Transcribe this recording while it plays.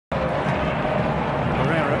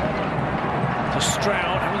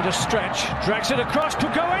Under stretch, drags it across,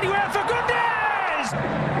 could go anywhere for Fagundes!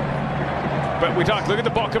 But we talked, look at the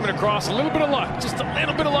ball coming across, a little bit of luck, just a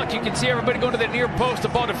little bit of luck. You can see everybody going to that near post, the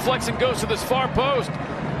ball deflects and goes to this far post.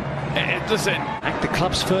 And listen. The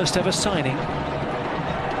club's first ever signing,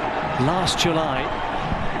 last July.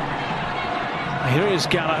 Here is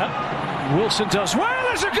Gallagher. Wilson does well,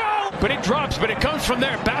 there's a goal! But it drops, but it comes from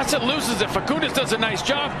there. Bassett loses it, Fagundes does a nice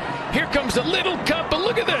job. Here comes the little cut, but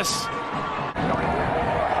look at this.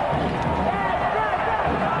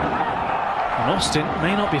 And Austin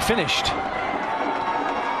may not be finished.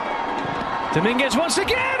 Dominguez once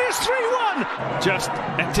again is 3-1. Just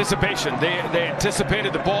anticipation. They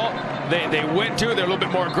anticipated the ball. They went to it. They're a little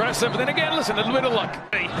bit more aggressive. And then again, listen, a little bit of luck.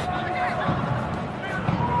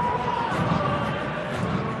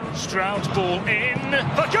 Stroud's ball in.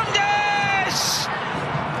 Fagundes!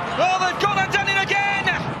 Oh, they've gone and done it again!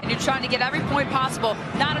 And you're trying to get every point possible.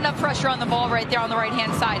 Not enough pressure on the ball right there on the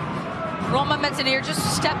right-hand side. Roma Metzanier just a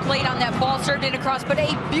step late on that ball, served it across, but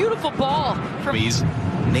a beautiful ball. He's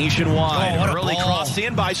nationwide. Oh, really crossed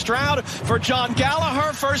in by Stroud for John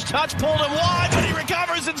Gallagher. First touch pulled him wide, but he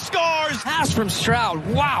recovers and scores. Pass from Stroud.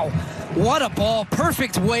 Wow. What a ball.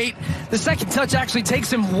 Perfect weight. The second touch actually takes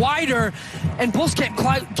him wider, and Bulls can't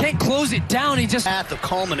close it down. He just... Path of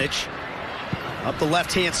Kalmanich. Up the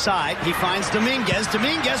left-hand side. He finds Dominguez.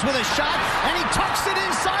 Dominguez with a shot, and he tucks it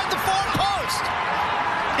inside the far post.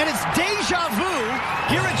 And it's deja vu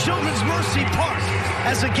here at Children's Mercy Park,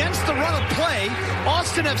 as against the run of play,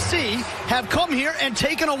 Austin FC have come here and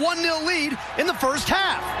taken a 1-0 lead in the first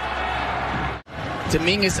half.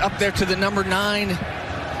 Dominguez up there to the number 9.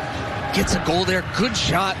 Gets a goal there. Good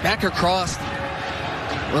shot. Back across.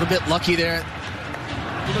 A little bit lucky there.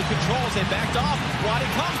 Little controls. They backed off. Wide it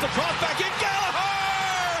comes. The cross back in. Gallagher!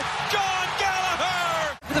 John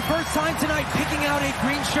Gallagher! For the first time tonight, picking out a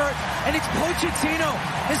green shirt, and it's Pochettino,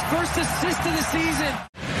 his first assist of the season.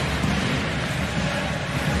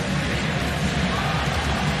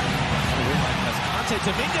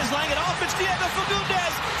 Dominguez laying it off. It's Diego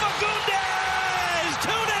Fagundes. Fagundes!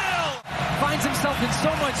 2-0! Finds himself in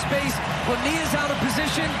so much space. Bonilla's out of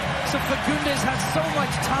position, so Fagundes has so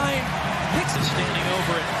much time. Picks it. Standing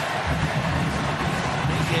over it.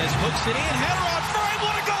 Dominguez hooks it in. Header on frame.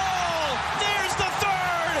 What a goal! There's the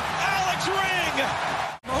third. Alex Ring.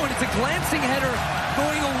 Oh, and it's a glancing header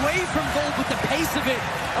going away from goal, but the pace of it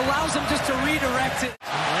allows him just to redirect it.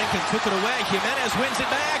 Lincoln took it away. Jimenez wins it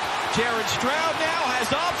back. Jared Stroud now has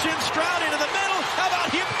options. Stroud into the middle. How about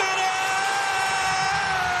Jimenez?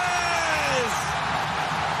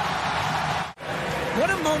 What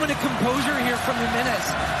a moment of composure here from Jimenez.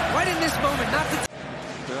 Right in this moment, not the...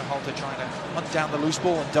 Berhalter trying to hunt down the loose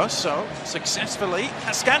ball and does so successfully.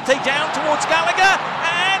 Ascante down towards Gallagher,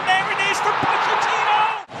 and there it is for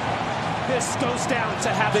Pochettino! This goes down to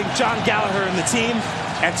having John Gallagher in the team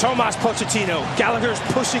and Tomas Pochettino. Gallagher's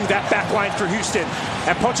pushing that back line for Houston.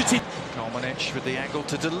 And Pochettino... Kalmanich with the angle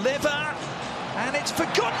to deliver, and it's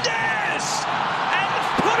Fagundes! And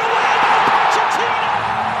put away by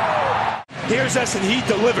Pochettino! Here's us and he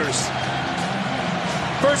delivers.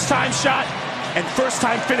 First time shot and first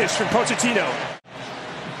time finish from Pochettino.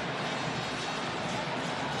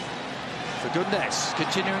 Fagundes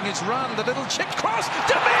continuing his run, the little chip cross,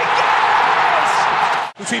 Dominguez!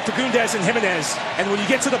 Between Fagundes and Jimenez, and when you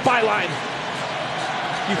get to the byline,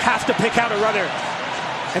 you have to pick out a runner.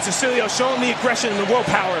 And Cecilio showing the aggression and the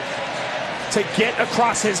willpower to get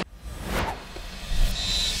across his...